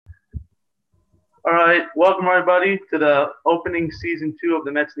All right, welcome everybody to the opening season 2 of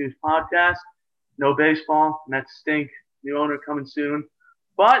the Mets News podcast. No baseball, Mets stink, new owner coming soon.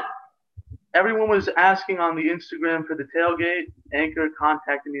 But everyone was asking on the Instagram for the tailgate. Anchor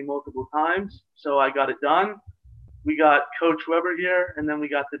contacted me multiple times, so I got it done. We got Coach Weber here, and then we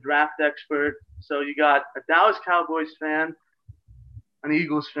got the draft expert. So you got a Dallas Cowboys fan, an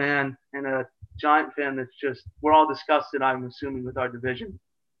Eagles fan, and a Giant fan that's just, we're all disgusted, I'm assuming, with our division.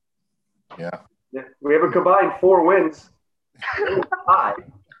 Yeah. Yeah, we have a combined 4 wins. High.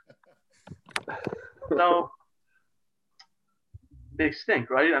 So they stink,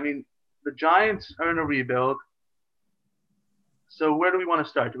 right? I mean, the Giants are in a rebuild. So where do we want to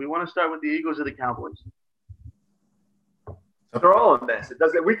start? Do we want to start with the Eagles or the Cowboys? They're all a mess. It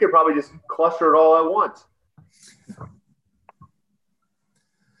doesn't. We could probably just cluster it all at once.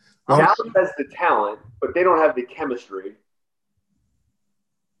 Dallas has the talent, but they don't have the chemistry,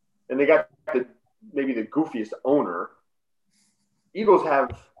 and they got maybe the goofiest owner. Eagles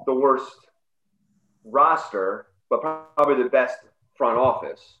have the worst roster, but probably the best front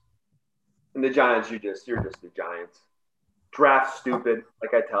office. And the Giants, you're just the Giants. Draft stupid,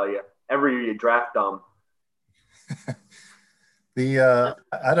 like I tell you. Every year you draft dumb. I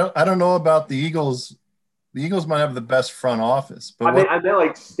don't know about the Eagles. The Eagles might have the best front office, but I meant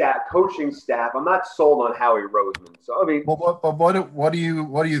like coaching staff. I'm not sold on Howie Roseman. So I mean, what do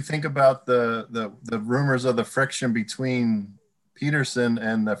you think about the rumors of the friction between Peterson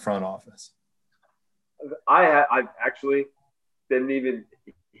and the front office? I actually didn't even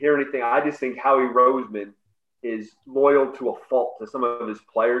hear anything. I just think Howie Roseman is loyal to a fault to some of his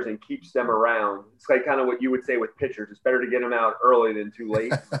players and keeps them around. It's like kind of what you would say with pitchers. It's better to get them out early than too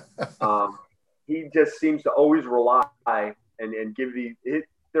late. He just seems to always rely and give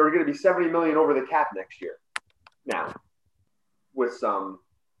they're going to be $70 million over the cap next year. Now, with some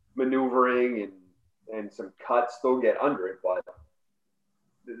maneuvering and some cuts, they'll get under it, but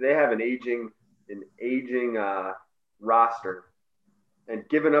they have an aging roster. And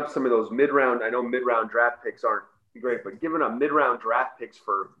giving up some of those mid-round, I know mid-round draft picks aren't great, but giving up mid-round draft picks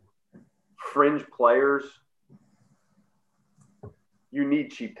for fringe players, you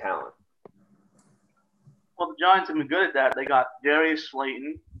need cheap talent. Well, the Giants have been good at that. They got Darius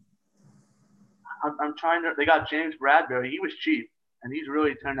Slayton. They got James Bradbury. He was cheap, and he's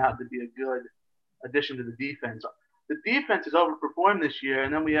really turned out to be a good addition to the defense. The defense has overperformed this year,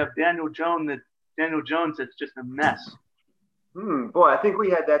 and then we have Daniel Jones that's just a mess. Boy, I think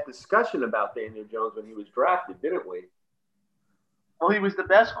we had that discussion about Daniel Jones when he was drafted, didn't we? Well, he was the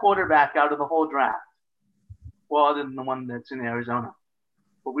best quarterback out of the whole draft. Well, other than the one that's in Arizona.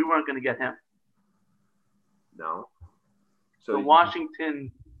 But we weren't going to get him. No. So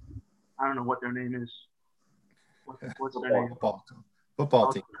Washington, I don't know what their name is. What's their name?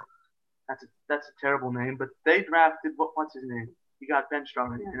 Football team. That's a terrible name, but they drafted, what's his name? He got benched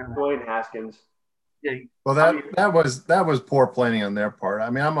already. Dwayne Haskins. Yeah. Well, that was poor planning on their part. I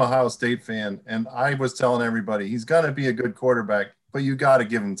mean, I'm an Ohio State fan, and I was telling everybody he's got to be a good quarterback, but you got to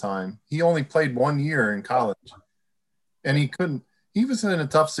give him time. He only played 1 year in college, and he couldn't. He was in a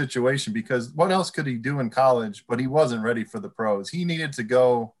tough situation because what else could he do in college? But he wasn't ready for the pros. He needed to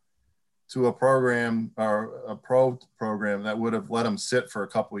go to a program or a pro program that would have let him sit for a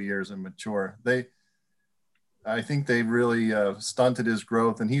couple of years and mature. I think they really stunted his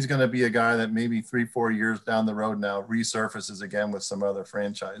growth, and he's going to be a guy that maybe 3-4 years down the road now resurfaces again with some other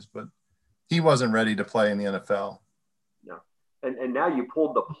franchise. But he wasn't ready to play in the NFL. No, and now you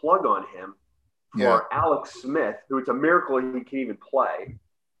pulled the plug on him for Alex Smith, who it's a miracle he can even play,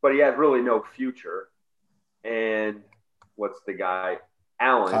 but he has really no future. And what's the guy?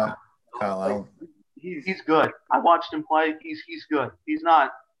 Allen. Kyle Allen. He's good. I watched him play. He's good. He's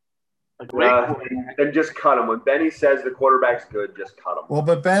not a great quarterback. Then just cut him. When Benny says the quarterback's good, just cut him. Well,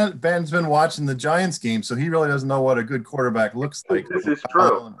 but Ben's been watching the Giants game, so he really doesn't know what a good quarterback looks like. This is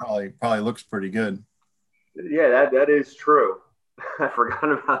true. Allen probably looks pretty good. Yeah, that is true. I forgot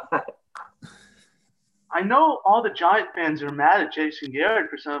about that. I know all the Giant fans are mad at Jason Garrett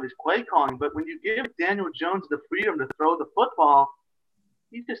for some of his play calling, but when you give Daniel Jones the freedom to throw the football,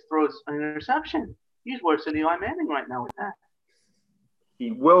 he just throws an interception. He's worse than Eli Manning right now with that.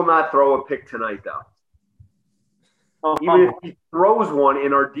 He will not throw a pick tonight, though. Oh, even if he throws one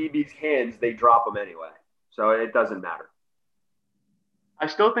in our DB's hands, they drop him anyway. So it doesn't matter. I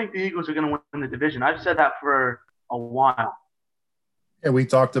still think the Eagles are going to win the division. I've said that for a while. Yeah, we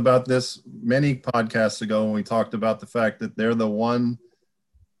talked about this many podcasts ago when we talked about the fact that they're the one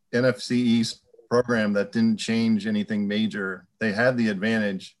NFC East program that didn't change anything major. They had the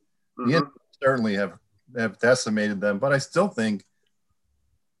advantage. Mm-hmm. The Indians certainly have decimated them, but I still think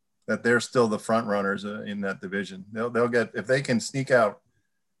that they're still the front runners in that division. They'll get, if they can sneak out,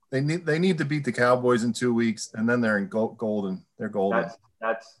 they need to beat the Cowboys in 2 weeks, and then they're in golden. They're golden.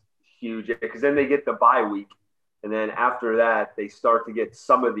 That's huge, because then they get the bye week, and then after that they start to get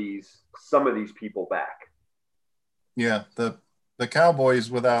some of these people back. Yeah, the Cowboys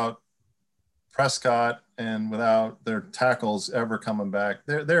without Prescott and without their tackles ever coming back,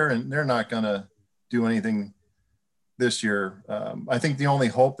 they're not going to do anything this year. I think the only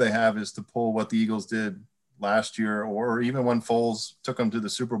hope they have is to pull what the Eagles did last year, or even when Foles took them to the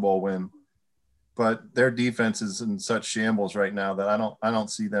Super Bowl win. But their defense is in such shambles right now that I don't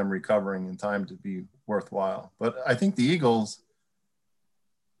see them recovering in time to be worthwhile. But I think the Eagles,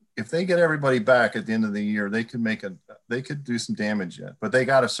 if they get everybody back at the end of the year, they could do some damage yet. But they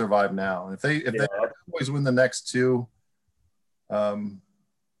got to survive now. And if they Cowboys win the next two, and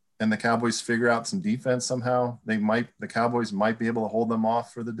the Cowboys figure out some defense somehow, the Cowboys might be able to hold them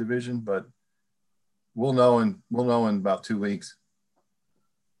off for the division. But we'll know in about 2 weeks.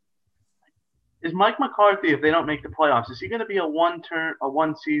 Is Mike McCarthy, if they don't make the playoffs, is he going to be a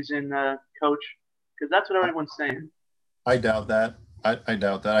one-season coach? Because that's what everyone's saying. I doubt that. I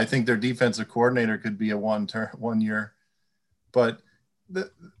doubt that. I think their defensive coordinator could be a 1 year, but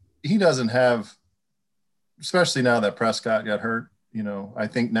he doesn't have, especially now that Prescott got hurt. I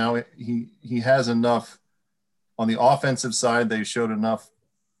think now he has enough on the offensive side. They showed enough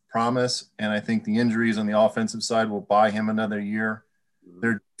promise, and I think the injuries on the offensive side will buy him another year.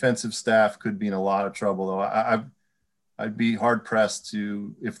 Their defensive staff could be in a lot of trouble, though. I'd be hard pressed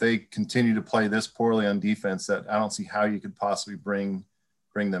to, if they continue to play this poorly on defense, that I don't see how you could possibly bring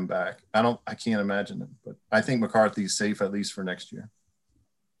them back. I can't imagine it, but I think McCarthy's safe at least for next year.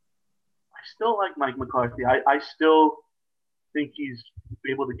 I still like Mike McCarthy. I still think he's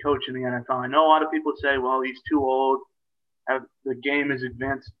able to coach in the NFL. I know a lot of people say, well, he's too old. The game has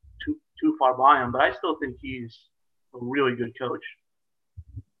advanced too far by him, but I still think he's a really good coach.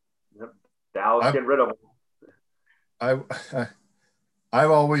 Yep. Dallas get rid of him.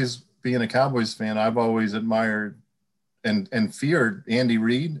 I've always, being a Cowboys fan, I've always admired and feared Andy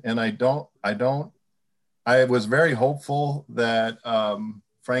Reid, and I was very hopeful that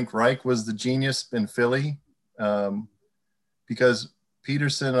Frank Reich was the genius in Philly, because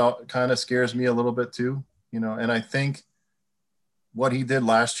Peterson kind of scares me a little bit too, and I think what he did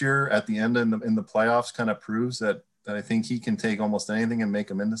last year at the end in the playoffs kind of proves that I think he can take almost anything and make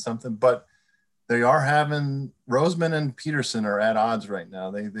them into something. But they are having Roseman and Peterson are at odds right now.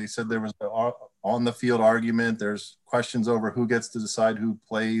 They said there was an on the field argument. There's questions over who gets to decide who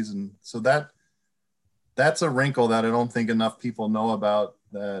plays. And so that's a wrinkle that I don't think enough people know about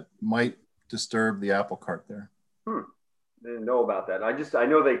that might disturb the apple cart there. I didn't know about that. I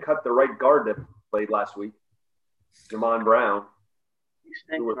know they cut the right guard that played last week, Jamon Brown,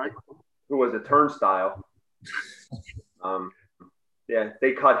 who was a turnstile. Yeah,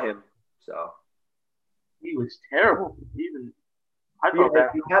 they cut him. So he was terrible. He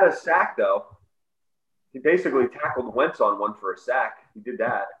had a sack though. He basically tackled Wentz on one for a sack. He did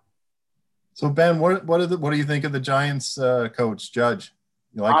that. So Ben, what do you think of the Giants coach Judge?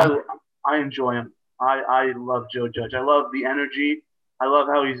 You like him? I enjoy him. I love Joe Judge. I love the energy. I love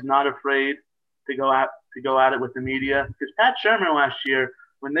how he's not afraid to go at it with the media. Because Pat Sherman last year,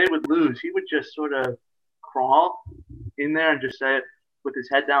 when they would lose, he would just sort of crawl in there and just say it with his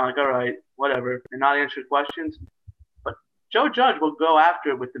head down, like, all right, whatever, and not answer questions. But Joe Judge will go after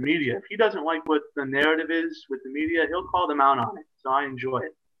it with the media. If he doesn't like what the narrative is with the media, he'll call them out on it. So I enjoy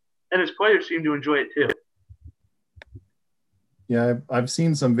it. And his players seem to enjoy it too. Yeah, I've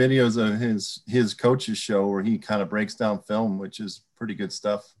seen some videos of his coach's show where he kind of breaks down film, which is pretty good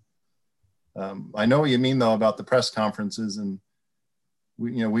stuff. I know what you mean, though, about the press conferences. And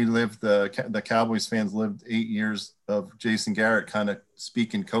we lived, the Cowboys fans lived 8 years of Jason Garrett kind of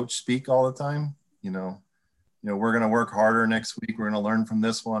speaking coach speak all the time. We're going to work harder next week. We're going to learn from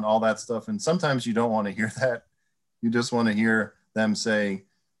this one, all that stuff. And sometimes you don't want to hear that. You just want to hear them say,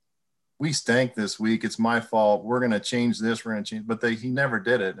 we stank this week. It's my fault. We're going to change this. We're going to change. But he never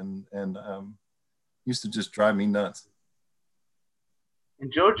did it. And used to just drive me nuts.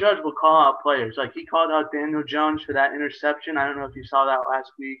 And Joe Judge will call out players. Like he called out Daniel Jones for that interception. I don't know if you saw that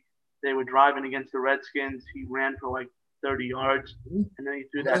last week. They were driving against the Redskins. He ran for like 30 yards, and then he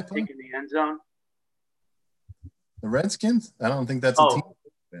threw that pick in the end zone. The Redskins? I don't think that's a team.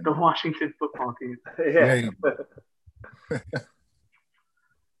 The Washington football team. Yeah.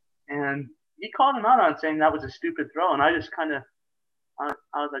 And he called him out on saying that was a stupid throw. And I just kind of – I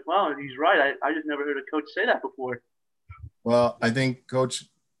was like, well, he's right. I just never heard a coach say that before. Well, I think Coach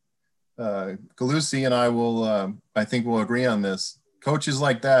Galusi and I will I think we'll agree on this. Coaches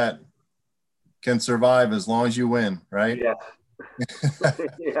like that, can survive as long as you win, right? Yeah.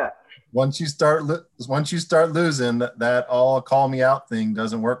 Yeah. Once you start losing, that all call me out thing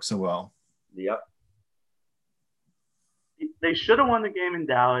doesn't work so well. Yep. They should have won the game in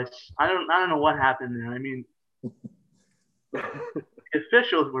Dallas. I don't know what happened there. I mean, the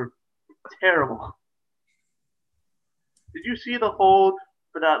officials were terrible. Did you see the hold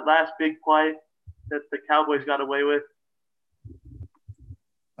for that last big play that the Cowboys got away with?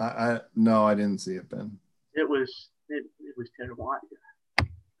 No, I didn't see it, Ben. It was terrible.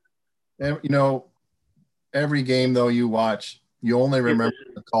 And, every game though you watch, you only remember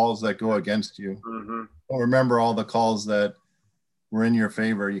the calls that go against you. Mm-hmm. Don't remember all the calls that were in your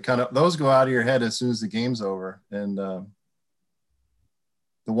favor. You those go out of your head as soon as the game's over, and the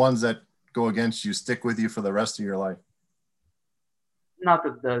ones that go against you stick with you for the rest of your life. Not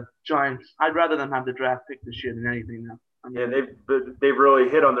that the Giants. I'd rather them have the draft pick this year than anything now. I mean, yeah, they've really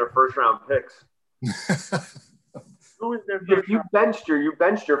hit on their first round picks. Who is their If you benched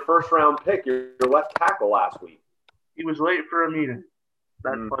your first round pick, your left tackle last week. He was late for a meeting.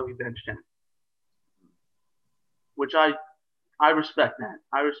 That's why we benched him. Which I respect that.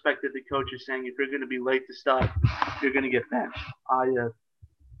 I respect that the coach is saying if you're going to be late to stuff, you're going to get benched. I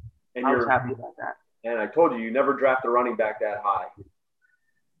was happy about that. And I told you never draft a running back that high.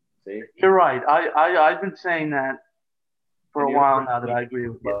 See? You're right. I've been saying that for a while now that I agree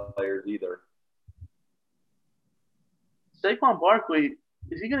with you. Players either. Saquon Barkley,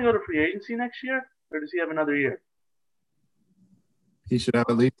 is he going to go to free agency next year, or does he have another year? He should have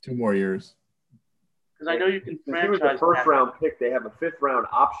at least 2 more years. Because I know you can franchise. He was the first round pick. They have a 5th round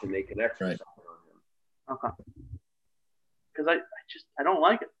option they can exercise on him. Okay. Because I don't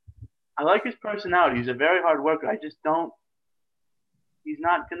like it. I like his personality. He's a very hard worker. I just don't. He's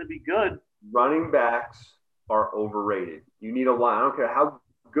not going to be good. Running backs are overrated. You need a line. I don't care how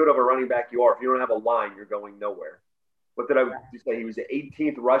good of a running back you are. If you don't have a line, you're going nowhere. What did I say? He was the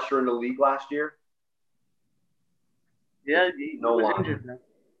 18th rusher in the league last year. Yeah, he was injured. Man.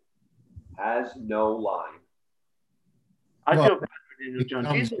 Has no line. I feel bad for Daniel Jones.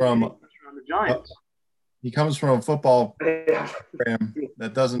 He's from the Giants. He comes from a football program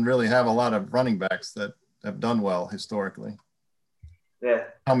that doesn't really have a lot of running backs that have done well historically. Yeah.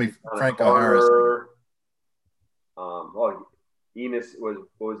 Tell me, Franco Harris. Enos what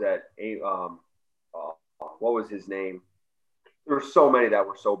was that? What was his name? There were so many that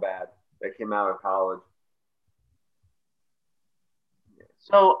were so bad that came out of college.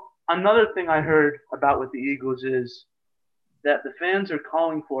 So another thing I heard about with the Eagles is that the fans are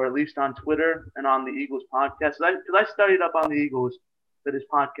calling for, at least on Twitter and on the Eagles podcast, because I studied up on the Eagles for this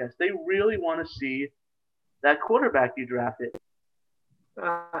podcast. They really want to see that quarterback you drafted.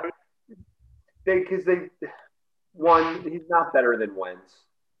 One, he's not better than Wentz.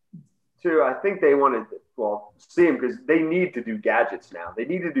 2, I think they want to, see him because they need to do gadgets now. They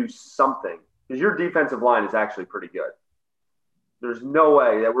need to do something because your defensive line is actually pretty good. There's no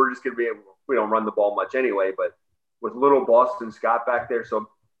way that we're just going to be able – we don't run the ball much anyway, but with little Boston Scott back there. So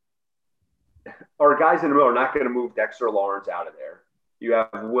our guys in the middle are not going to move Dexter Lawrence out of there. You have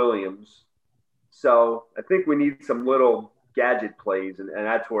Williams. So I think we need some little gadget plays, and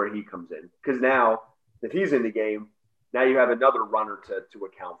that's where he comes in. Because now, if he's in the game, now you have another runner to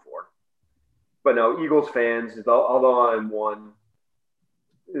account for. But no, Eagles fans, although I'm one,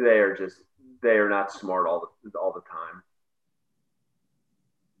 they are not smart all the time.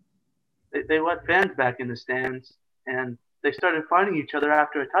 They let fans back in the stands, and they started fighting each other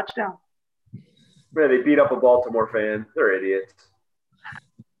after a touchdown. Yeah, they beat up a Baltimore fan. They're idiots.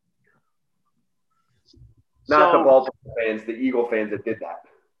 Not the Baltimore fans, the Eagle fans that did that.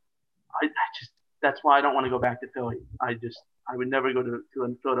 That's why I don't want to go back to Philly. I would never go to a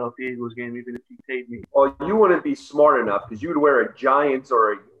Philadelphia Eagles game, even if you paid me. Well, you wouldn't be smart enough because you would wear a Giants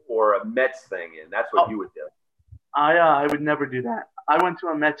or a Mets thing, and that's what you would do. I would never do that. I went to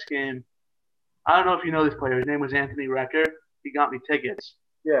a Mets game. I don't know if you know this player. His name was Anthony Recker. He got me tickets.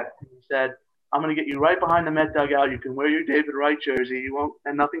 Yeah. He said, I'm going to get you right behind the Met dugout. You can wear your David Wright jersey. You won't,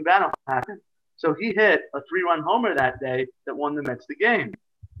 and nothing bad will happen. So he hit a 3-run homer that day that won the Mets the game.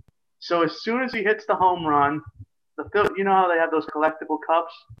 So as soon as he hits the home run, you know how they have those collectible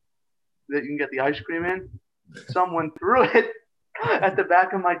cups that you can get the ice cream in? Someone threw it at the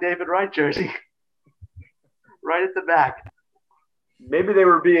back of my David Wright jersey. Right at the back. Maybe they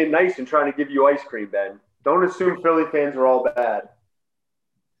were being nice and trying to give you ice cream, Ben. Don't assume Philly fans are all bad.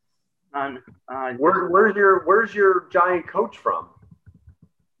 Where's your Giant coach from?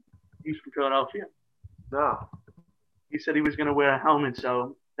 He's from Philadelphia. No. He said he was going to wear a helmet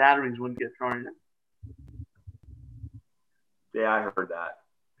so batteries wouldn't get thrown in. Yeah, I heard that.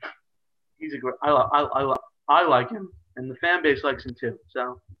 he's a great. I like him, and the fan base likes him too.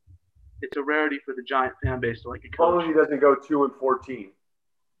 So it's a rarity for the Giant fan base to like a As long coach. as he doesn't go 2-14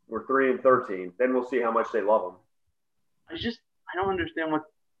 or 3-13, then we'll see how much they love him. I don't understand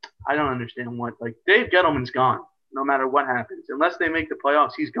what like Dave Gettleman's gone. No matter what happens, unless they make the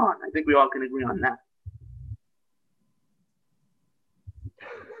playoffs, he's gone. I think we all can agree on that.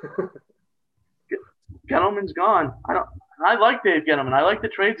 Gettleman's gone. I like Dave Gettleman. I like the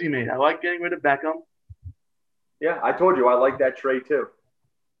trades he made. I like getting rid of Beckham. Yeah, I told you I like that trade too.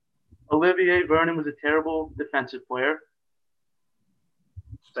 Olivier Vernon was a terrible defensive player.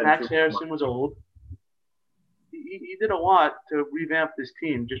 Max Harrison was old. He did a lot to revamp this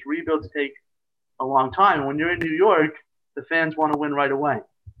team. Just rebuilds take a long time. When you're in New York, the fans want to win right away.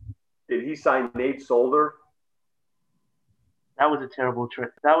 Did he sign Nate Solder? That was a terrible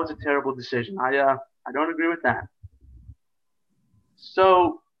trick. That was a terrible decision. I don't agree with that.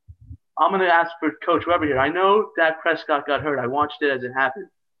 So I'm going to ask for Coach Weber here. I know Dak Prescott got hurt. I watched it as it happened.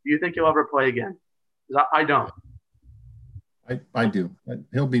 Do you think he'll ever play again? I don't. I do.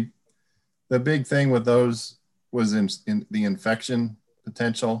 He'll be. The big thing with those was in the infection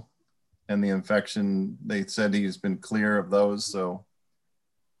potential, and the infection. They said he's been clear of those, so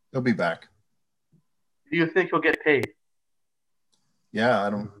he'll be back. Do you think he'll get paid? Yeah,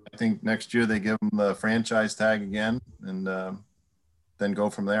 I think next year they give him the franchise tag again, and then go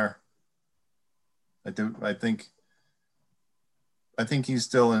from there. I do. I think he's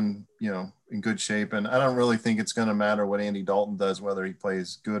still in good shape, and I don't really think it's going to matter what Andy Dalton does, whether he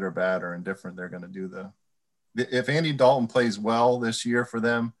plays good or bad or indifferent. They're going to do if Andy Dalton plays well this year for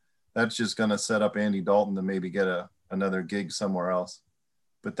them, that's just going to set up Andy Dalton to maybe get another gig somewhere else.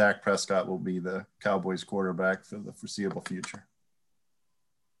 But Dak Prescott will be the Cowboys quarterback for the foreseeable future.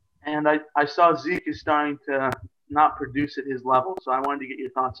 And I saw Zeke is starting to not produce at his level, so I wanted to get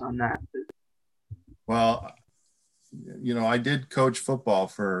your thoughts on that. Well, I did coach football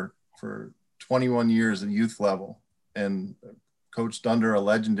for 21 years at youth level, and coached under a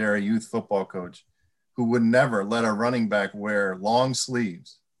legendary youth football coach who would never let a running back wear long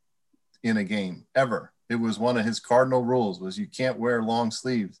sleeves in a game ever. It was one of his cardinal rules was you can't wear long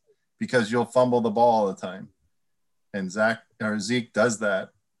sleeves because you'll fumble the ball all the time. And Zeke does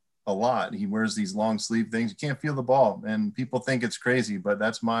that a lot. He wears these long sleeve things. You can't feel the ball, and people think it's crazy, but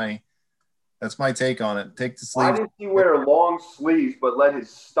that's my take on it. Take the sleeves. Why did he wear long sleeves but let his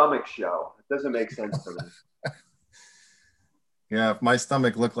stomach show? It doesn't make sense to me. Yeah, if my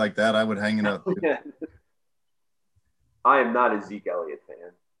stomach looked like that, I would hang it up. I am not a Zeke Elliott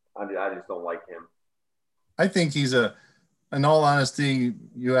fan. I just don't like him. I think in all honesty,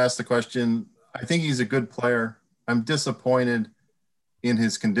 you asked the question, I think he's a good player. I'm disappointed in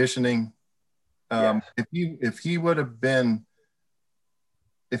his conditioning. Yes. If he would have been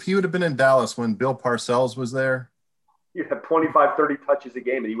in Dallas when Bill Parcells was there, He'd have 25, 30 touches a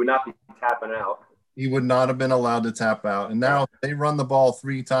game, and he would not be tapping out. He would not have been allowed to tap out. And now they run the ball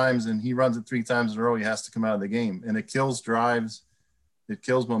 3 times, and he runs it 3 times in a row. He has to come out of the game, and it kills drives. It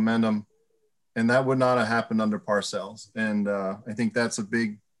kills momentum, and that would not have happened under Parcells. And I think that's a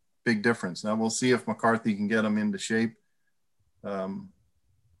big, big difference. Now we'll see if McCarthy can get him into shape.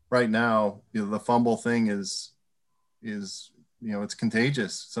 Right now, the fumble thing is it's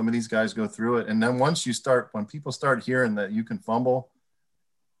contagious. Some of these guys go through it. And then when people start hearing that you can fumble,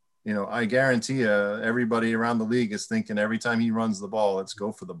 I guarantee you everybody around the league is thinking every time he runs the ball, let's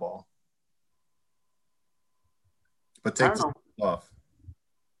go for the ball. But take the off.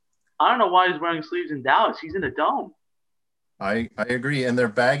 I don't know why he's wearing sleeves in Dallas. He's in a dome. I agree. And they're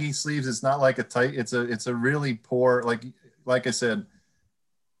baggy sleeves. It's not like a tight, it's a really poor, like I said,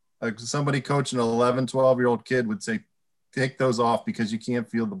 like somebody coaching an 11, 12-year-old kid would say, take those off because you can't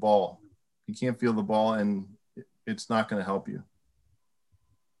feel the ball. You can't feel the ball, and it's not going to help you.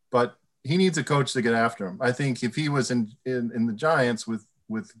 But he needs a coach to get after him. I think if he was in the Giants with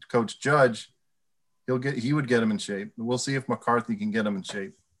Coach Judge, he would get him in shape. We'll see if McCarthy can get him in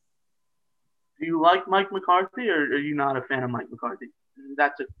shape. Do you like Mike McCarthy, or are you not a fan of Mike McCarthy?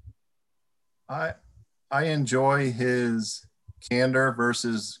 I enjoy his candor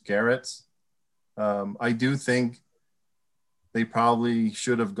versus Garrett's. I do think they probably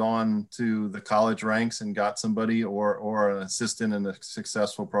should have gone to the college ranks and got somebody or an assistant in a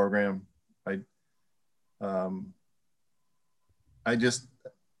successful program. I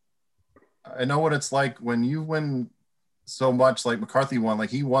know what it's like when you win so much like McCarthy won, like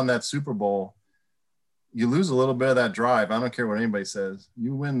he won that Super Bowl. You lose a little bit of that drive. I don't care what anybody says.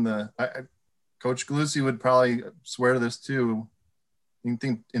 You win Coach Galusi would probably swear to this too. You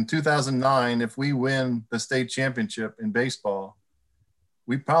think in 2009, if we win the state championship in baseball,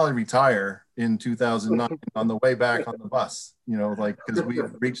 we probably retire in 2009 on the way back on the bus, like, because we've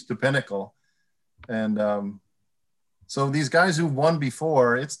reached the pinnacle. And so these guys who won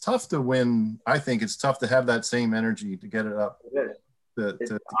before, it's tough to win. I think it's tough to have that same energy to get it up. It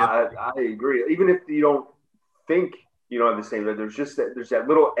is. I agree. Even if you don't think you don't have the same, there's that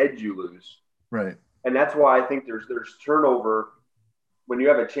little edge you lose. Right. And that's why I think there's turnover. When you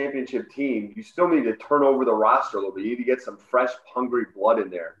have a championship team, you still need to turn over the roster a little bit. You need to get some fresh, hungry blood in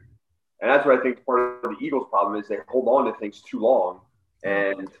there. And that's what I think part of the Eagles' problem is they hold on to things too long,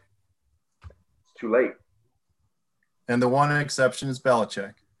 and it's too late. And the one exception is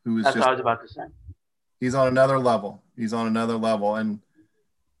Belichick, who is That's what I was about to say. He's on another level. And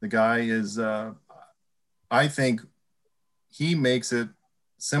the guy is, I think he makes it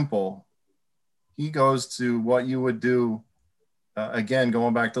simple. He goes to what you would do, again,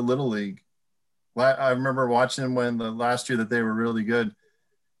 going back to Little League. I remember watching him when the last year that they were really good.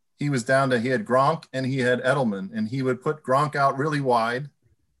 He was he had Gronk and he had Edelman, and he would put Gronk out really wide.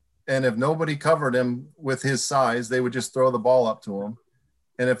 And if nobody covered him with his size, they would just throw the ball up to him.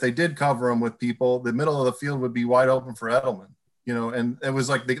 And if they did cover him with people, the middle of the field would be wide open for Edelman, and it was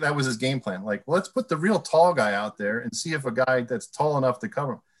like, that was his game plan. Like, well, let's put the real tall guy out there and see if a guy that's tall enough to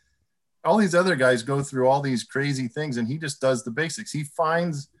cover him. All these other guys go through all these crazy things, and he just does the basics. He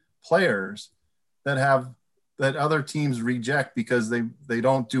finds players that other teams reject because they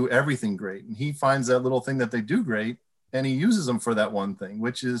don't do everything great. And he finds that little thing that they do great, and he uses them for that one thing,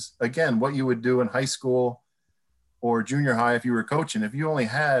 which is, again, what you would do in high school or junior high if you were coaching. If you only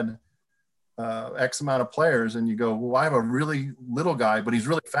had X amount of players and you go, well, I have a really little guy, but he's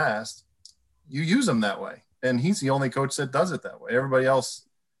really fast, you use him that way. And he's the only coach that does it that way. Everybody else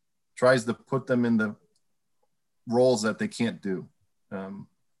tries to put them in the roles that they can't do.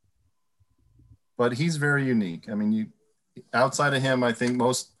 But he's very unique. I mean, outside of him, I think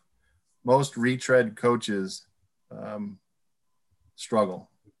most retread coaches struggle.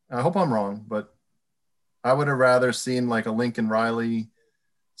 I hope I'm wrong, but I would have rather seen like a Lincoln Riley,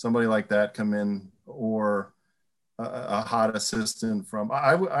 somebody like that come in, or a hot assistant from.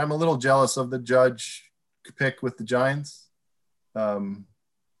 I'm a little jealous of the Judge pick with the Giants.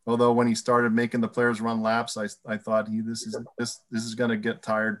 Although when he started making the players run laps, I thought this is going to get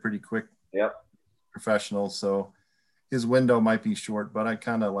tired pretty quick. Yep. Professional, so his window might be short, but I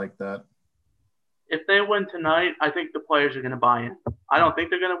kind of like that. If they win tonight, I think the players are going to buy in. I don't think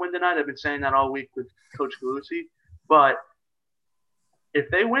they're going to win tonight. I've been saying that all week with Coach Galusi. But if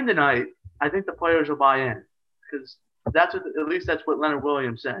they win tonight, I think the players will buy in, because at least that's what Leonard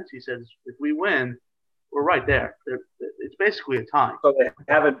Williams says. He says, if we win, we're right there. It's basically a tie. So they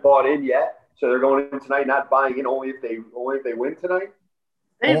haven't bought in yet. So they're going in tonight, not buying in only if they win tonight.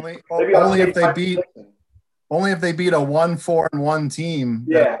 Only if they beat a 1-4-1 team.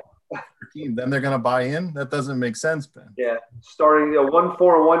 Yeah. Then they're going to buy in. That doesn't make sense, Ben. Yeah, starting a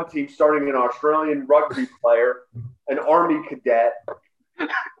 1-4-1 team, starting an Australian rugby player, an Army cadet,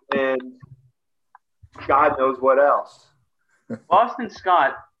 and God knows what else. Boston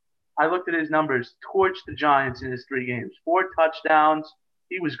Scott, I looked at his numbers, torched the Giants in his 3 games. 4 touchdowns.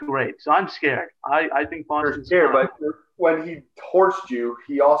 He was great. So I'm scared. I think Boston scared, Scott. But when he torched you,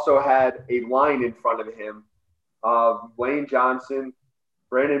 he also had a line in front of him of Lane Johnson,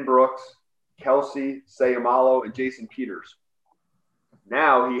 Brandon Brooks, Kelsey, Sayamalo, and Jason Peters.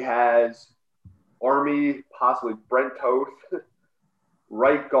 Now he has Army, possibly Brent Toth,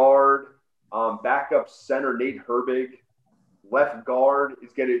 right guard, backup center Nate Herbig, left guard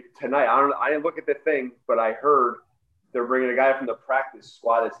is getting tonight. I didn't look at the thing, but I heard they're bringing a guy from the practice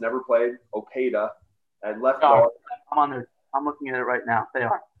squad that's never played, Okada, at left guard. I'm looking at it right now. They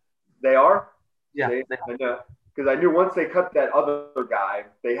are. They are? Yeah. Because I knew once they cut that other guy,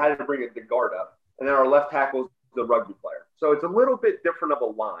 they had to bring the guard up. And then our left tackle is the rugby player. So it's a little bit different of a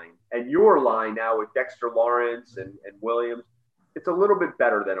line. And your line now with Dexter Lawrence and Williams, it's a little bit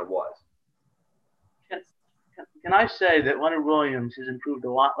better than it was. Can I say that Leonard Williams has improved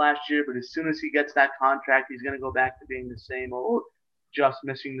a lot last year, but as soon as he gets that contract, he's going to go back to being the same old, just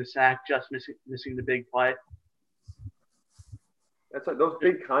missing the sack, just missing the big play. That's like those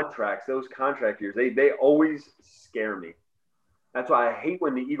big contracts, those contract years, they always scare me. That's why I hate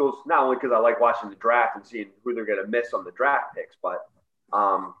when the Eagles, not only because I like watching the draft and seeing who they're going to miss on the draft picks, but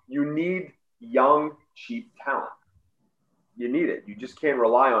you need young, cheap talent. You need it. You just can't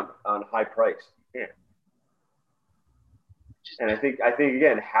rely on high price. You can't. And I think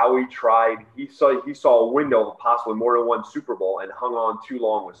again, Howie tried. He saw a window of possibly more than one Super Bowl and hung on too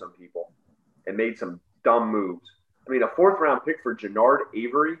long with some people and made some dumb moves. I mean, a 4th round pick for Jannard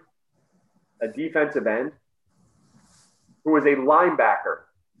Avery, a defensive end. who was a linebacker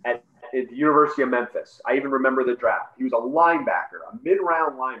at the University of Memphis. I even remember the draft. He was a linebacker, a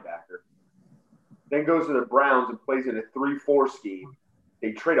mid-round linebacker. Then goes to the Browns and plays in a 3-4 scheme.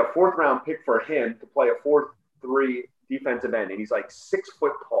 They trade a 4th-round pick for him to play a 4-3 defensive end, and he's like 6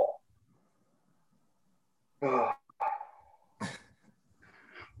 foot tall.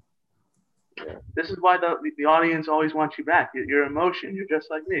 This is why the audience always wants you back. Your emotion. You're just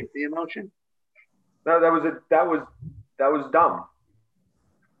like me. The emotion. No, that was dumb.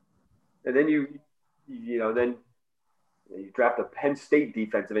 And then you draft a Penn State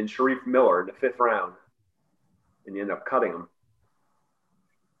defensive end, Sharif Miller, in the 5th round, and you end up cutting him.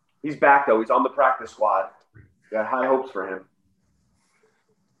 He's back though. He's on the practice squad. Got high hopes for him.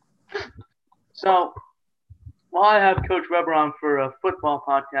 So, while I have Coach Weber on for a football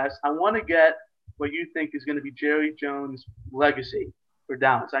podcast, I want to get what you think is going to be Jerry Jones' legacy for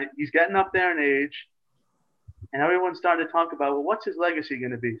Dallas. He's getting up there in age, and everyone's starting to talk about, well, what's his legacy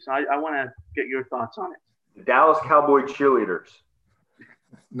going to be? So I want to get your thoughts on it. The Dallas Cowboy cheerleaders.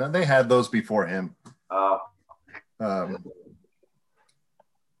 No, they had those before him.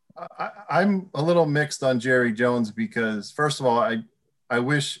 I'm a little mixed on Jerry Jones because, first of all, I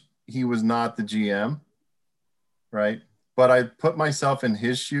wish he was not the GM, right? But I put myself in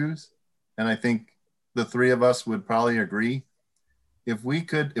his shoes, and I think the three of us would probably agree. If we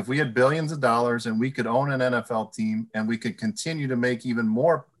had billions of dollars and we could own an NFL team and we could continue to make even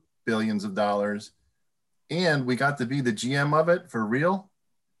more billions of dollars and we got to be the GM of it for real,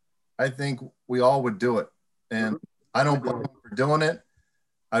 I think we all would do it. And I don't blame him for doing it.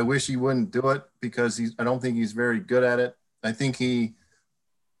 I wish he wouldn't do it because I don't think he's very good at it. I think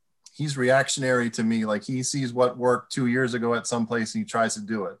he's reactionary to me. Like he sees what worked 2 years ago at some place and he tries to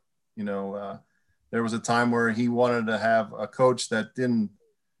do it. There was a time where he wanted to have a coach that didn't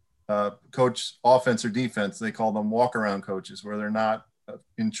coach offense or defense. They call them walk-around coaches where they're not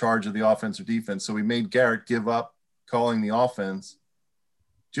in charge of the offense or defense. So we made Garrett give up calling the offense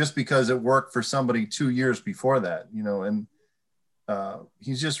just because it worked for somebody 2 years before that, and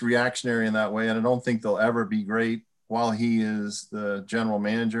he's just reactionary in that way. And I don't think they'll ever be great while he is the general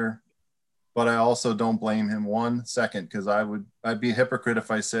manager. But I also don't blame him 1 second because I'd be a hypocrite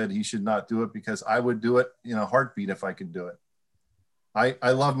if I said he should not do it because I would do it in a heartbeat if I could do it.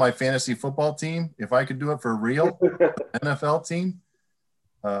 I love my fantasy football team. If I could do it for real NFL team,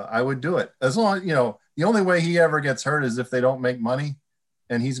 I would do it. As long as, the only way he ever gets hurt is if they don't make money,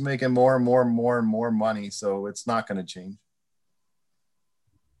 and he's making more and more and more and more money. So it's not going to change.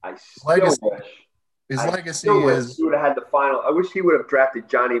 I still wish. His legacy is. He would have had the final. I wish he would have drafted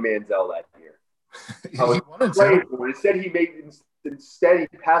Johnny Manziel that year. He wanted to. Instead he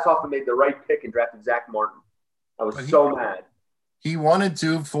passed off and made the right pick and drafted Zach Martin. I was so mad. He wanted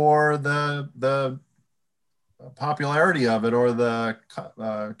to for the popularity of it or the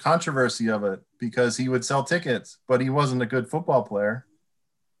controversy of it because he would sell tickets, but he wasn't a good football player.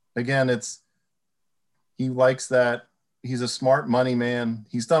 Again, he likes that. He's a smart money man.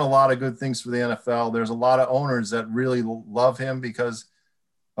 He's done a lot of good things for the NFL. There's a lot of owners that really love him because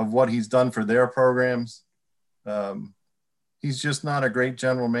of what he's done for their programs. He's just not a great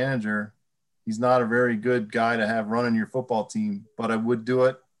general manager. He's not a very good guy to have running your football team, but I would do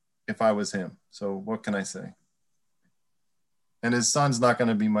it if I was him. So what can I say? And his son's not going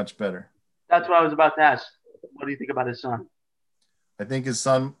to be much better. That's what I was about to ask. What do you think about his son? I think his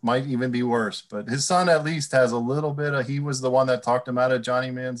son might even be worse, but his son at least has a little bit of, he was the one that talked him out of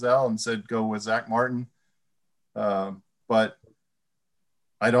Johnny Manziel and said, go with Zach Martin. But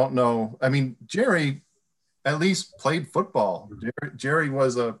I don't know. I mean, Jerry at least played football. Jerry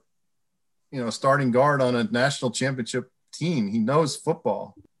was a, starting guard on a national championship team. He knows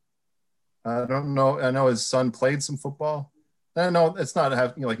football. I don't know. I know his son played some football. I know it's not,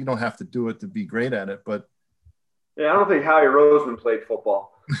 you don't have to do it to be great at it, but yeah, I don't think Howie Roseman played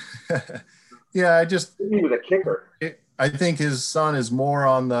football. Yeah, he was a kicker. I think his son is more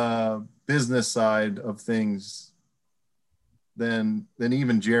on the business side of things than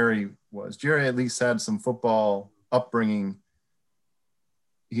even Jerry was. Jerry at least had some football upbringing.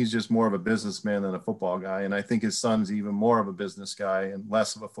 He's just more of a businessman than a football guy, and I think his son's even more of a business guy and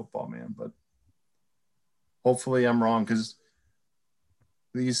less of a football man. But hopefully I'm wrong because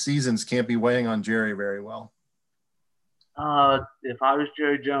these seasons can't be weighing on Jerry very well. If I was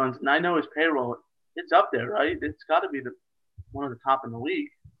Jerry Jones, and I know his payroll, it's up there, right? It's got to be one of the top in the league.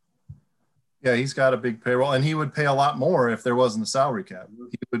 Yeah, he's got a big payroll, and he would pay a lot more if there wasn't a salary cap.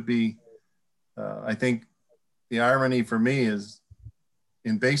 He would be. I think the irony for me is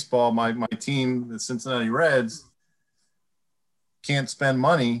in baseball, my team, the Cincinnati Reds, can't spend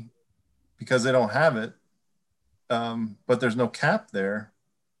money because they don't have it. but there's no cap there.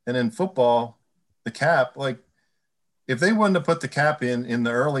 And in football, the cap, like if they wouldn't have put the cap in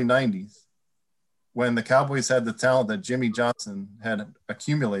the early 90s, when the Cowboys had the talent that Jimmy Johnson had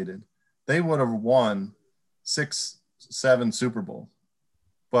accumulated, they would have won 6-7 Super Bowls.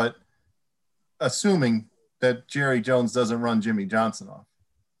 But assuming that Jerry Jones doesn't run Jimmy Johnson off,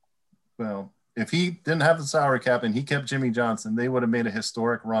 well, if he didn't have the salary cap and he kept Jimmy Johnson, they would have made a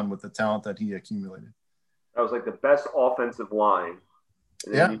historic run with the talent that he accumulated. That was like the best offensive line.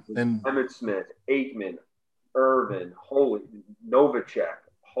 And Emmitt Smith, Aikman, Irvin, Novacek,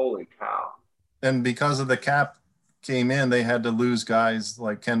 holy cow. And because of the cap came in, they had to lose guys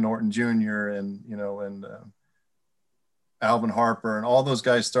like Ken Norton Jr. and Alvin Harper, and all those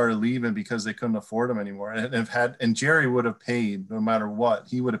guys started leaving because they couldn't afford them anymore. And Jerry would have paid no matter what.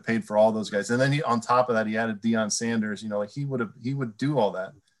 He would have paid for all those guys. And then on top of that, he added Deion Sanders. He would do all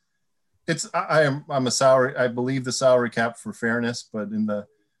that. I believe the salary cap for fairness, but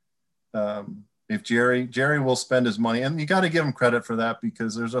if Jerry will spend his money, and you got to give him credit for that,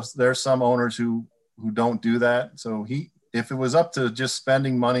 because there's some owners who don't do that. So if it was up to just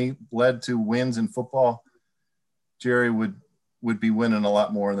spending money led to wins in football, Jerry would be winning a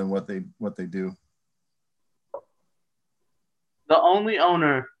lot more than what they do. The only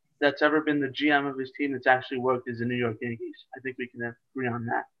owner that's ever been the GM of his team that's actually worked is the New York Yankees. I think we can agree on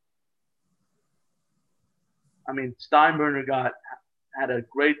that. I mean, Steinbrenner had a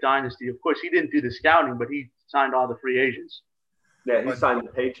great dynasty. Of course, he didn't do the scouting, but he signed all the free agents. Yeah, he signed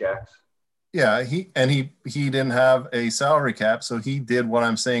the paychecks. Yeah, he didn't have a salary cap, so he did what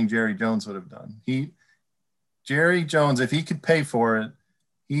I'm saying Jerry Jones would have done. Jerry Jones, if he could pay for it,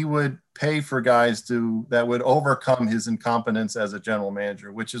 he would pay for guys that would overcome his incompetence as a general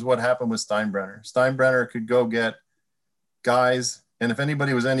manager, which is what happened with Steinbrenner. Steinbrenner could go get guys, and if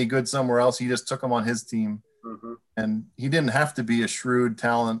anybody was any good somewhere else, he just took them on his team. Mm-hmm. And he didn't have to be a shrewd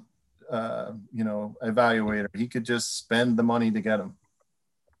talent, evaluator. He could just spend the money to get them.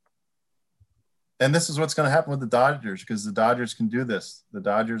 And this is what's going to happen with the Dodgers, because the Dodgers can do this. The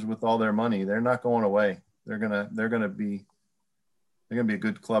Dodgers, with all their money, they're not going away. They're gonna be a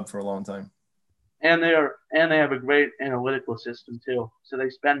good club for a long time. And they have a great analytical system too. So they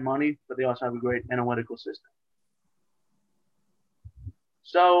spend money, but they also have a great analytical system.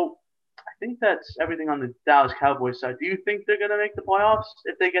 So I think that's everything on the Dallas Cowboys side. Do you think they're gonna make the playoffs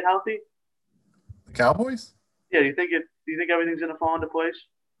if they get healthy? The Cowboys? Yeah. Do you think everything's gonna fall into place?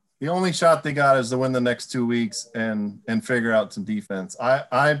 The only shot they got is to win the next 2 weeks and figure out some defense.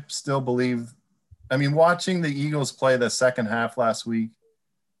 I still believe. I mean, watching the Eagles play the second half last week,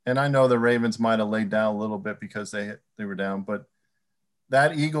 and I know the Ravens might have laid down a little bit because they were down, but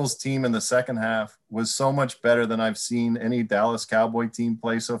that Eagles team in the second half was so much better than I've seen any Dallas Cowboy team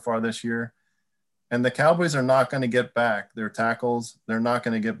play so far this year. And the Cowboys are not going to get back their tackles. They're not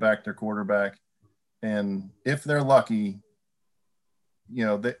going to get back their quarterback. And if they're lucky,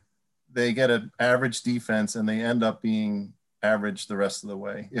 they get an average defense and they end up being average the rest of the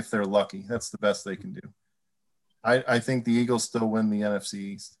way. If they're lucky, that's the best they can do. I think the Eagles still win the NFC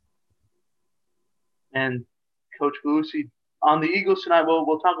East. And Coach Galusi, on the Eagles tonight,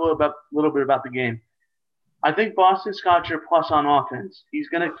 we'll talk a little bit about the game. I think Boston Scott's your plus on offense. He's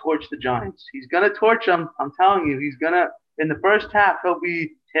going to torch the Giants. He's going to torch them. I'm telling you, he's going to – in the first half, he'll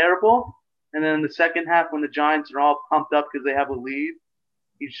be terrible. And then in the second half, when the Giants are all pumped up because they have a lead,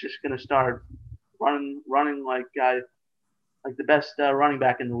 he's just going to start running like the best running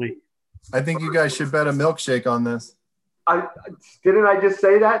back in the league. I think you guys should bet a milkshake on this. Didn't I just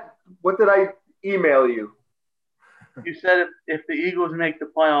say that? What did I email you? You said if the Eagles make the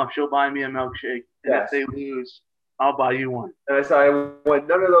playoffs, you'll buy me a milkshake. And yes. If they lose, I'll buy you one. And I said I want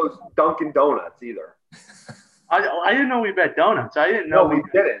none of those Dunkin' Donuts either. I didn't know we bet donuts. I didn't know. No, we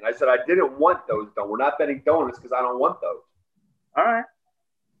didn't. I said I didn't want those. We're not betting donuts because I don't want those. All right.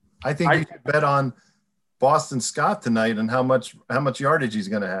 I think you should bet on Boston Scott tonight and how much yardage he's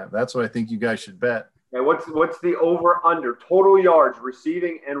going to have. That's what I think you guys should bet. And what's the over under total yards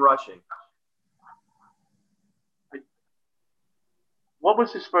receiving and rushing? What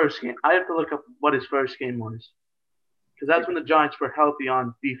was his first game? I have to look up what his first game was, because that's when the Giants were healthy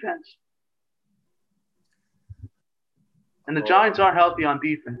on defense. And the Giants are healthy on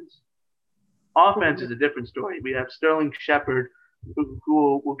defense. Offense is a different story. We have Sterling Shepard,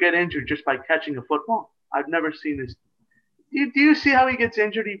 who will get injured just by catching a football. I've never seen this. Do you see how he gets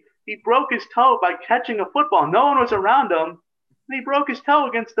injured? He broke his toe by catching a football. No one was around him, and he broke his toe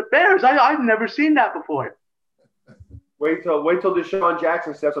against the Bears. I've never seen that before. Wait till Deshaun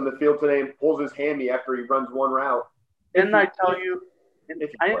Jackson steps on the field today and pulls his hammy after he runs one route. Didn't I tell you?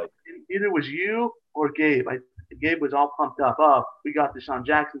 Either was you or Gabe. Gabe was all pumped up. Oh, we got Deshaun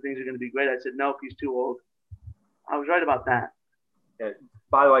Jackson. Things are going to be great. I said, nope, he's too old. I was right about that. Yeah.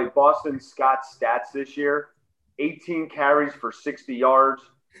 By the way, Boston Scott's stats this year, 18 carries for 60 yards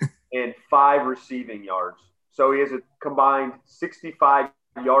and 5 receiving yards. So he has a combined 65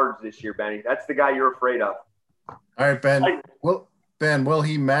 yards this year, Benny. That's the guy you're afraid of. All right, Ben. Will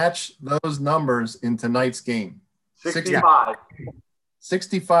he match those numbers in tonight's game? 65.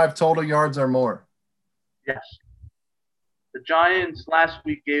 65 total yards or more. Yes. The Giants last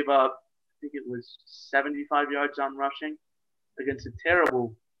week gave up, I think it was 75 yards on rushing against a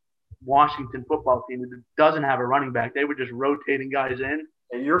terrible Washington football team that doesn't have a running back. They were just rotating guys in.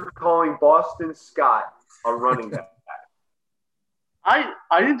 And you're calling Boston Scott a running back. I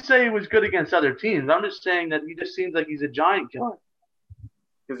didn't say he was good against other teams. I'm just saying that he just seems like he's a giant killer.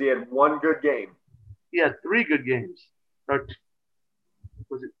 Because he had one good game. He had 3 good games. Or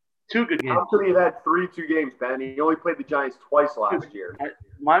was it 2 good games? How could he have had 3 2 games, Ben? He only played the Giants twice last year.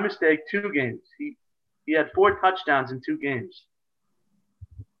 My mistake, 2 games. He had 4 touchdowns in 2 games.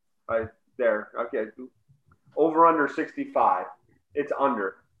 Right there. Okay. Over under 65. It's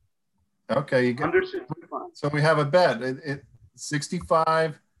under. Okay. You got, under 65. So we have a bet.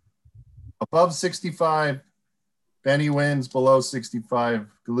 65, above 65, Benny wins. Below 65,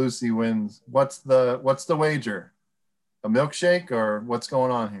 Galusi wins. What's the wager? A milkshake or what's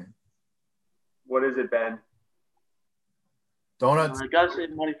going on here? What is it, Ben? Donuts? I gotta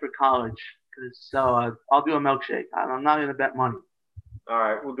save money for college, so I'll do a milkshake. I'm not gonna bet money. All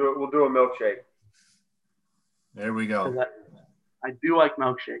right, we'll do it. We'll do a milkshake. There we go. I do like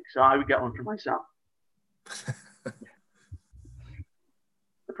milkshakes, so I would get one for myself.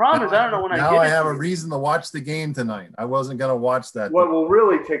 The problem is I don't know when now I have a reason to watch the game tonight. I wasn't going to watch that. What will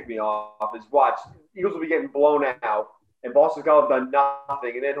really tick me off is watch. Eagles will be getting blown out, and Boston Scott will have done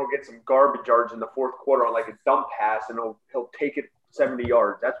nothing, and then he'll get some garbage yards in the fourth quarter on like a dump pass, and he'll take it 70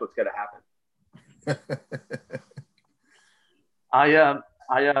 yards. That's what's going to happen.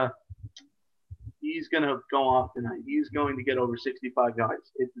 He's going to go off tonight. He's going to get over 65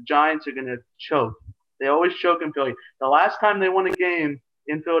 yards. If the Giants are going to choke, they always choke in Philly. The last time they won a game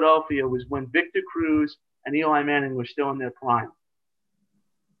in Philadelphia was when Victor Cruz and Eli Manning were still in their prime.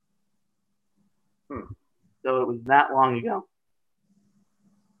 So it was that long ago.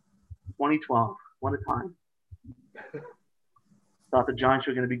 2012. What a time. Thought the Giants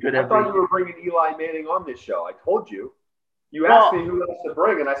were going to be good I thought you were bringing Eli Manning on this show. I told you. You asked me who else to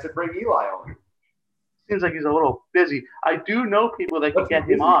bring, and I said bring Eli on. Seems like he's a little busy. I do know people that can get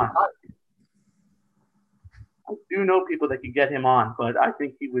him on. I do know people that can get him on, but I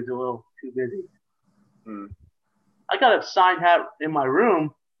think he was a little too busy. I got a signed hat in my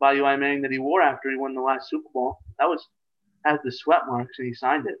room by Eli Manning that he wore after he won the last Super Bowl. Has the sweat marks, and he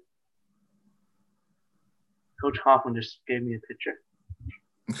signed it. Coach Coughlin just gave me a picture.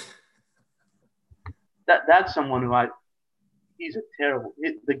 That's someone who he's a terrible.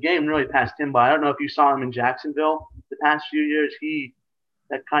 The game really passed him by. I don't know if you saw him in Jacksonville the past few years.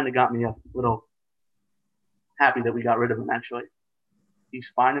 That kind of got me a little happy that we got rid of him. Actually, he's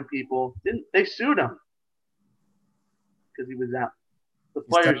finding people. They sued him because he was out. The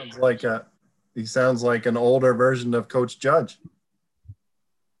players. He sounds like an older version of Coach Judge.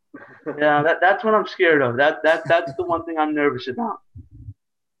 Yeah, that's what I'm scared of. That's the one thing I'm nervous about.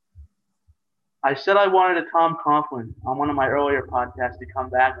 I said I wanted a Tom Coughlin on one of my earlier podcasts to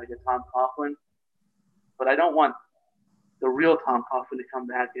come back like a Tom Coughlin, but I don't want the real Tom Coughlin to come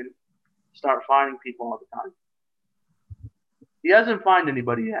back and start finding people all the time. He hasn't found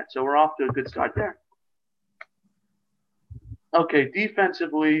anybody yet, so we're off to a good start there. Okay,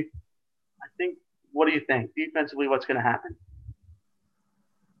 defensively, what do you think? Defensively, what's going to happen?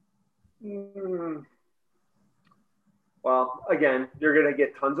 Well, again, you're going to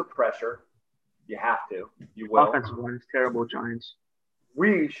get tons of pressure. You have to. You will. Offensive line is terrible, Giants.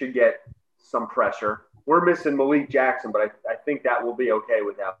 We should get some pressure. We're missing Malik Jackson, but I think that will be okay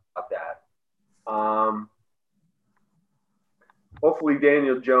without that. Hopefully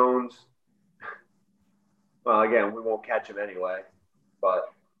Daniel Jones. Well, again, we won't catch him anyway.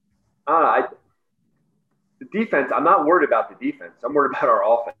 But the defense, I'm not worried about the defense. I'm worried about our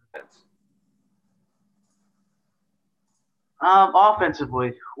offense.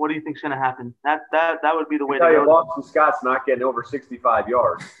 Offensively, what do you think's going to happen? That would be the way to go. Boston Scott's not getting over 65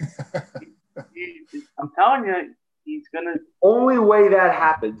 yards. I'm telling you, he's going to. Only way that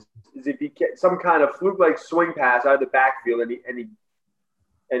happens is if he gets some kind of fluke-like swing pass out of the backfield and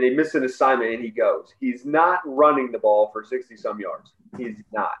they miss an assignment and he goes. He's not running the ball for 60-some yards. He's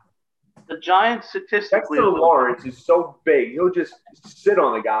not. The Giants statistically. Dexter Lawrence is so big, he'll just sit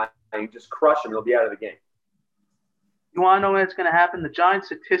on the guy and just crush him. He'll be out of the game. You want to know when it's going to happen? The Giants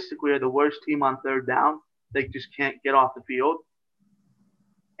statistically are the worst team on third down. They just can't get off the field.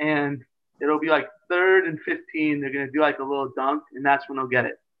 And it'll be like 3rd and 15. They're going to do like a little dunk, and that's when they'll get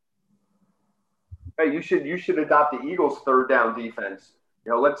it. Hey, you should adopt the Eagles' third down defense.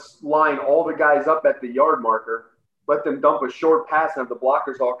 Let's line all the guys up at the yard marker. Let them dump a short pass and have the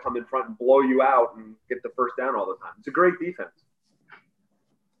blockers all come in front and blow you out and get the first down all the time. It's a great defense.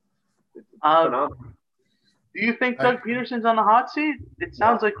 It's phenomenal. Do you think Doug Peterson's on the hot seat? It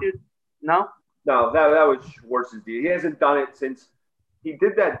sounds like you. No? No, that was Schwartz's deal. He hasn't done it since he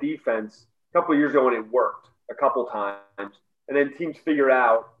did that defense a couple of years ago when it worked a couple times. And then teams figured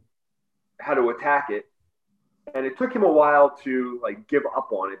out how to attack it. And it took him a while to give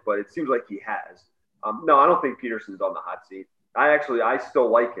up on it, but it seems like he has. No, I don't think Peterson's on the hot seat. I still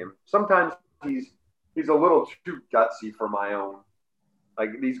like him. Sometimes he's a little too gutsy for my own.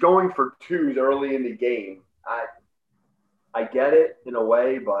 He's going for twos early in the game. I get it in a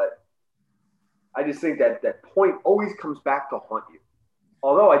way, but I just think that point always comes back to haunt you.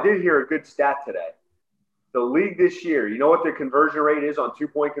 Although I did hear a good stat today. The league this year, you know what their conversion rate is on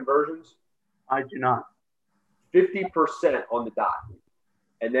 2-point conversions? I do not. 50% on the dot.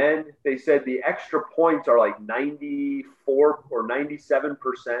 And then they said the extra points are 94 or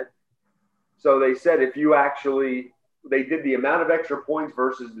 97%. So they said they did the amount of extra points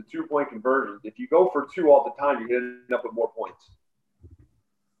versus the 2-point conversions. If you go for 2 all the time, you're going to end up with more points.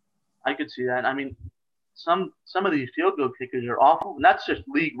 I could see that. I mean, some of these field goal kickers are awful, and that's just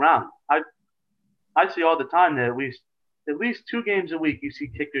league round. I see all the time that at least 2 games a week you see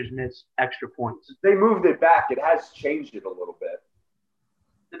kickers miss extra points. They moved it back. It has changed it a little bit.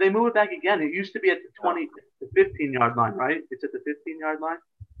 Did they move it back again? It used to be at the 15-yard line, right? It's at the 15-yard line.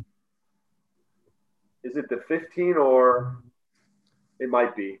 Is it the 15 or it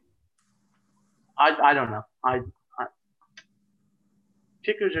might be? I don't know.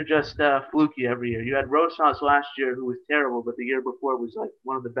 Kickers are just fluky every year. You had Rosas last year who was terrible, but the year before was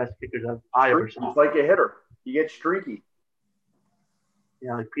one of the best kickers I ever saw. It's like a hitter. You get streaky.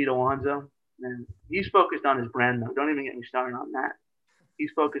 Yeah, like Pete Alonso. And he's focused on his brand, though. Don't even get me started on that.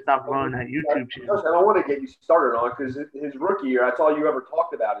 He's focused on growing that YouTube channel. I don't want to get you started on because his rookie year, that's all you ever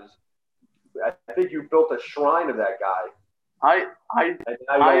talked about is I think you built a shrine of that guy.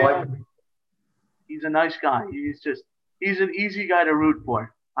 He's a nice guy. He's an easy guy to root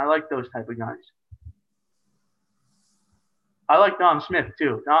for. I like those type of guys. I like Dom Smith,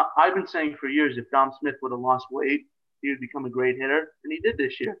 too. Now, I've been saying for years if Dom Smith would have lost weight, he would become a great hitter, and he did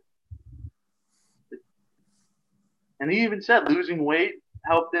this year. And he even said losing weight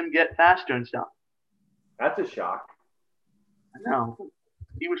helped him get faster and stuff. That's a shock. I know.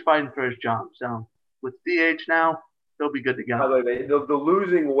 He was fighting for his job. So with DH now, he'll be good to go. By the way, the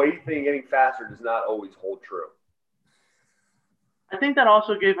losing weight thing, getting faster, does not always hold true. I think that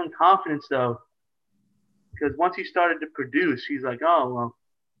also gave him confidence, though, because once he started to produce, he's like, oh, well,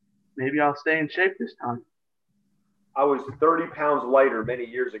 maybe I'll stay in shape this time. I was 30 pounds lighter many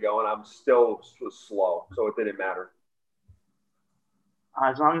years ago, and I'm still slow, so it didn't matter.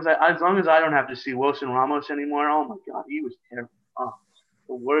 As long as I don't have to see Wilson Ramos anymore, oh, my God, he was terrible. Oh,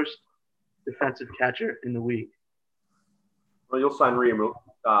 the worst defensive catcher in the league. Well, you'll sign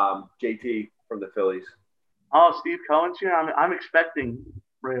JT from the Phillies. Oh, Steve Cohen's here. I'm expecting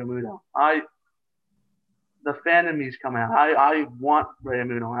Realmuto. The fan in me's coming out. I want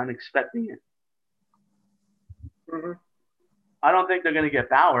Realmuto. I'm expecting it. Mm-hmm. I don't think they're going to get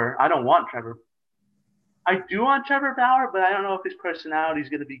Bauer. I don't want Trevor. I do want Trevor Bauer, but I don't know if his personality is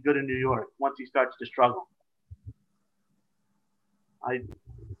going to be good in New York once he starts to struggle.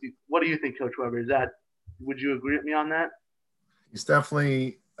 What do you think, Coach Weber? Would you agree with me on that? He's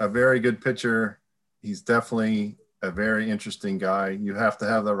definitely a very good pitcher. He's definitely a very interesting guy. You have to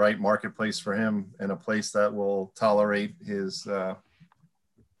have the right marketplace for him and a place that will tolerate his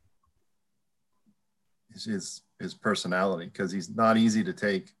personality, because he's not easy to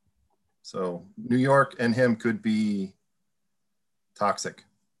take. So New York and him could be toxic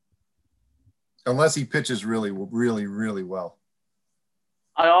unless he pitches really, really, really well.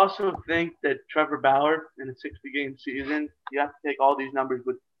 I also think that Trevor Bauer in a 60-game season, you have to take all these numbers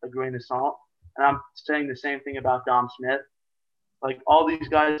with a grain of salt. And I'm saying the same thing about Dom Smith. Like all these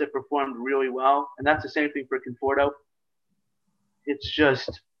guys that performed really well, and that's the same thing for Conforto. It's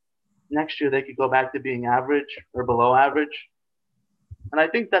just next year they could go back to being average or below average. And I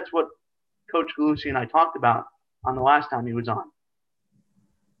think that's what Coach Galusi and I talked about on the last time he was on.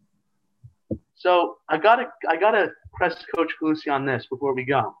 So I gotta press Coach Galusi on this before we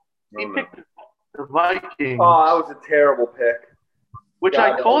go. He picked the Vikings. Oh, that was a terrible pick. Which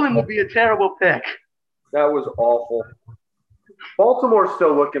I told him would be a terrible pick. That was awful. Baltimore's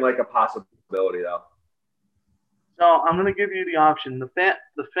still looking like a possibility, though. So I'm going to give you the option. The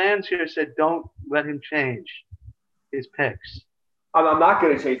fans here said don't let him change his picks. I'm not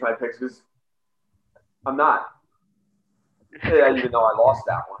going to change my picks because I'm not. Even though I lost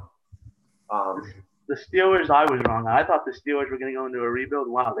that one. The Steelers, I was wrong. I thought the Steelers were going to go into a rebuild.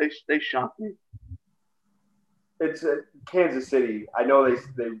 Wow, they shocked me. It's Kansas City. I know they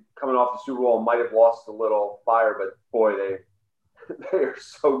coming off the Super Bowl might have lost a little fire, but boy, they are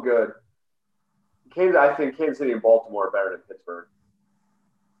so good. I think Kansas City and Baltimore are better than Pittsburgh.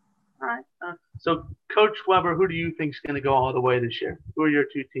 All right. So, Coach Weber, who do you think is going to go all the way this year? Who are your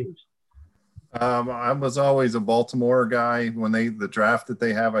two teams? I was always a Baltimore guy. When the draft that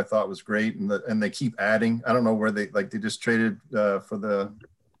they have, I thought was great, and they keep adding. I don't know where they just traded for the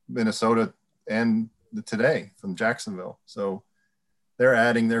Minnesota and today from Jacksonville. So they're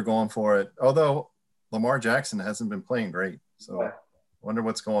adding, they're going for it. Although Lamar Jackson hasn't been playing great, so I wonder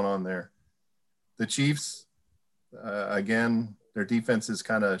what's going on there. The Chiefs, again, their defense is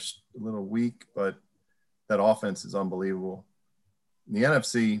kind of a little weak, but that offense is unbelievable. In the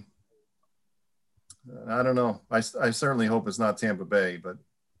NFC, I don't know. I certainly hope it's not Tampa Bay, but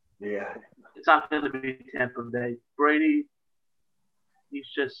yeah, it's not going to be Tampa Bay. Brady, he's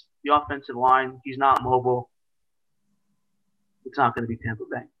just the offensive line. He's not mobile. It's not going to be Tampa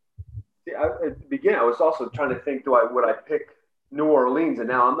Bay. See, at the beginning, I was also trying to think, would I pick New Orleans? And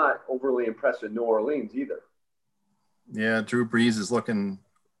now I'm not overly impressed with New Orleans either. Yeah, Drew Brees is looking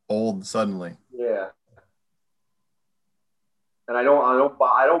old suddenly. Yeah, and I don't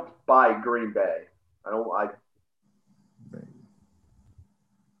buy Green Bay.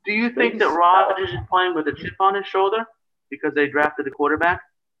 Do you think that Rodgers is playing with a chip on his shoulder because they drafted a quarterback?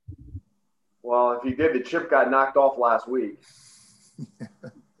 Well, if he did, the chip got knocked off last week.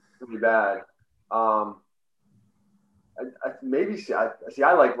 Pretty bad. I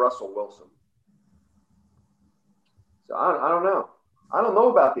like Russell Wilson. So I don't know. I don't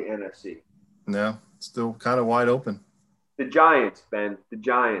know about the NFC. No, still kind of wide open. The Giants, Ben. The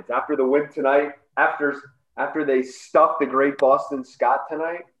Giants. After the win tonight, after they stuffed the great Boston Scott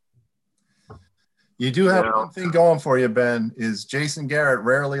tonight. You do have one thing going for you, Ben, is Jason Garrett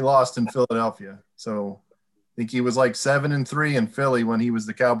rarely lost in Philadelphia. So I think he was like 7-3 in Philly when he was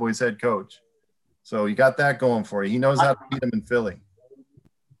the Cowboys head coach. So you got that going for you. He knows how to beat him in Philly.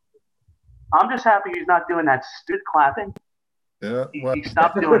 I'm just happy he's not doing that stupid clapping. Yeah, well, he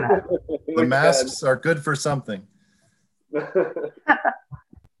stopped doing that. The masks are good for something.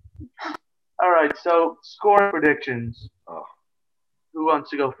 All right, so scoring predictions. Who wants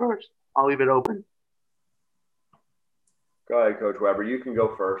to go first? I'll leave it open. Go ahead, Coach Weber. You can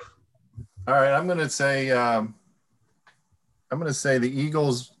go first. All right, I'm going to say the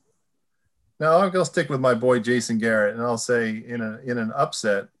Eagles. No, I'll go stick with my boy Jason Garrett, and I'll say in an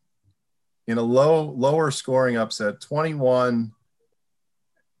upset, in a lower scoring upset, 21-20,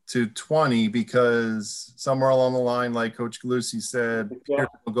 because somewhere along the line, like Coach Galusi said, Pierce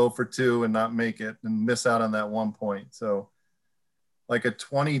will go for 2 and not make it and miss out on that 1 point. So like a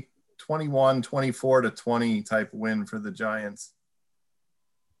 24-20 type win for the Giants.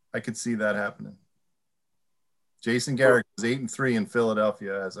 I could see that happening. Jason Garrett was 8-3 in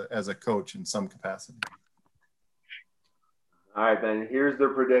Philadelphia as a coach in some capacity. All right, Ben, here's the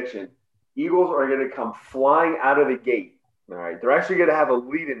prediction. Eagles are going to come flying out of the gate. All right, they're actually going to have a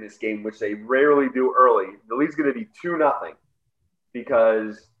lead in this game, which they rarely do early. The lead's going to be 2-0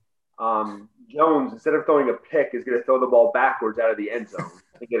 because Jones, instead of throwing a pick, is going to throw the ball backwards out of the end zone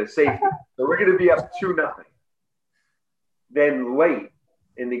and get a safety. So we're going to be up 2-0. Then late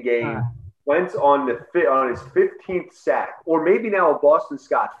in the game, Wentz on his 15th sack, or maybe now a Boston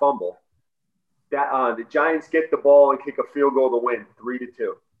Scott fumble. That the Giants get the ball and kick a field goal to win,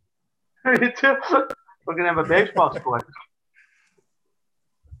 3-2. 3-2. We're gonna have a baseball score.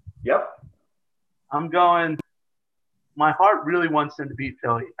 Yep. I'm going. My heart really wants them to beat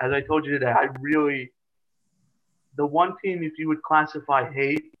Philly. As I told you today, the one team, if you would classify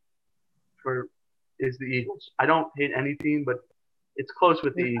hate for, is the Eagles. I don't hate any team, but it's close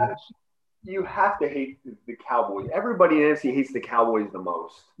with the Eagles. You have to hate the Cowboys. Everybody in NFC hates the Cowboys the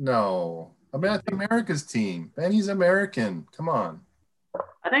most. No. I mean, that's America's team. Benny's American. Come on.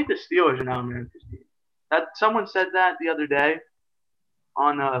 I think the Steelers are now America's team. Someone said that the other day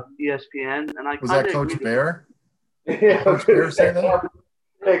on ESPN, and I was that Coach Bear? Yeah, Coach Bear say that?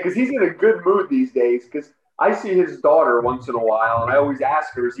 Yeah, because he's in a good mood these days. Because I see his daughter once in a while, and I always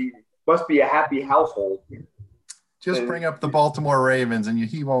ask her, "He must be a happy household." Just bring up the Baltimore Ravens, and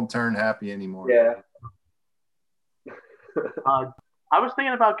he won't turn happy anymore. Yeah. I was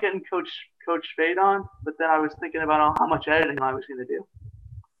thinking about getting Coach Coach Spade on, but then I was thinking about how much editing I was going to do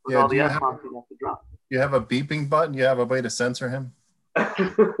with all the F-bombs he'd have to drop. You have a beeping button? You have a way to censor him?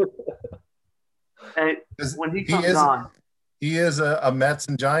 And when he comes on, he is a Mets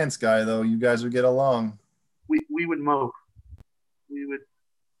and Giants guy, though. You guys would get along. We would mope.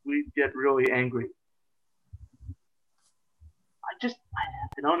 We'd get really angry. I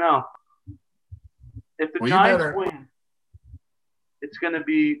don't know. If the Giants win, it's going to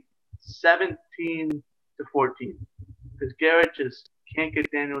be 17-14 because Garrett just can't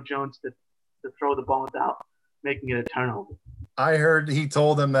get Daniel Jones to throw the ball without making it a turnover. I heard he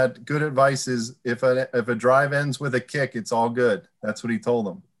told them that good advice is if a drive ends with a kick, it's all good. That's what he told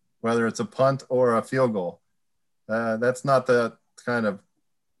them, whether it's a punt or a field goal. That's not the kind of,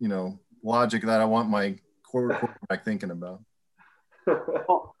 logic that I want my quarterback thinking about.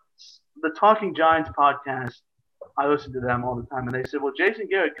 Well, the Talking Giants podcast, I listen to them all the time, and they said, well, Jason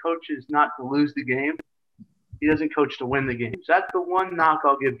Garrett coaches not to lose the game. He doesn't coach to win the game. So that's the one knock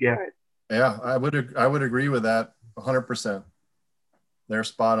I'll give Garrett. Yeah, I would agree with that 100%. They're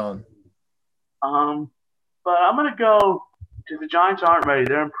spot on. But I'm going to go because the Giants aren't ready.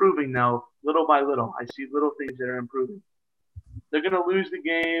 They're improving now, little by little. I see little things that are improving. They're going to lose the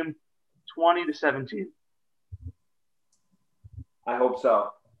game 20-17. I hope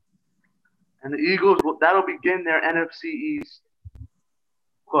so. And the Eagles, that'll begin their NFC East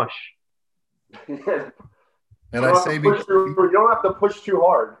push. And I say you don't have to push too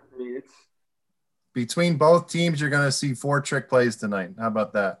hard. I mean, it's between both teams, you're going to see 4 trick plays tonight. How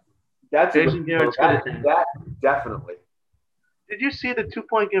about that? That definitely. Did you see the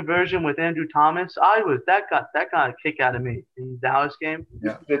 2-point conversion with Andrew Thomas? That got a kick out of me in the Dallas game.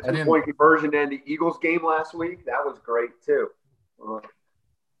 Yeah, the 2-point conversion in the Eagles game last week. That was great too.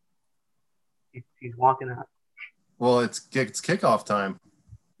 He's walking out. Well, it's kickoff time.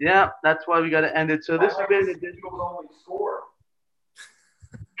 Yeah, that's why we got to end it. So this has been the Eagles only score.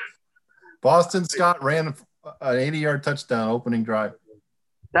 Boston Scott ran an 80-yard touchdown opening drive.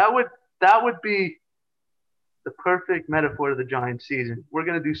 That would be the perfect metaphor of the Giants season. We're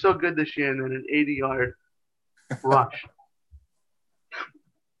going to do so good this year and then an 80-yard rush.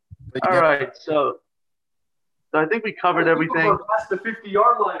 All right, so I think we covered everything. We're past the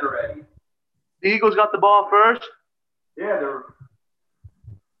 50-yard line already. The Eagles got the ball first? Yeah,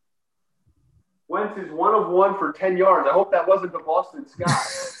 Wentz is 1 of 1 for 10 yards. I hope that wasn't the Boston Scott.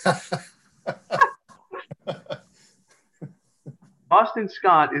 Boston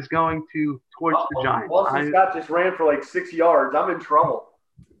Scott is going to torch the Giants. Boston Scott just ran for like 6 yards. I'm in trouble.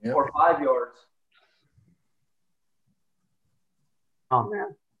 Yep. Or 5 yards. Oh,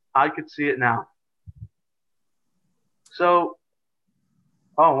 man. I could see it now. So,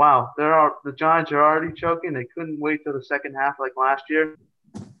 oh, wow. The Giants are already choking. They couldn't wait till the second half like last year.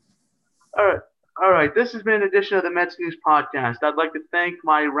 All right. This has been an edition of the Mets News Podcast. I'd like to thank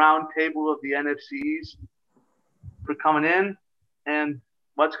my round table of the NFCs for coming in. And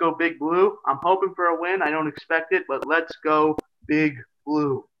let's go Big Blue. I'm hoping for a win. I don't expect it, but let's go Big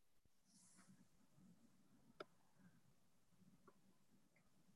Blue.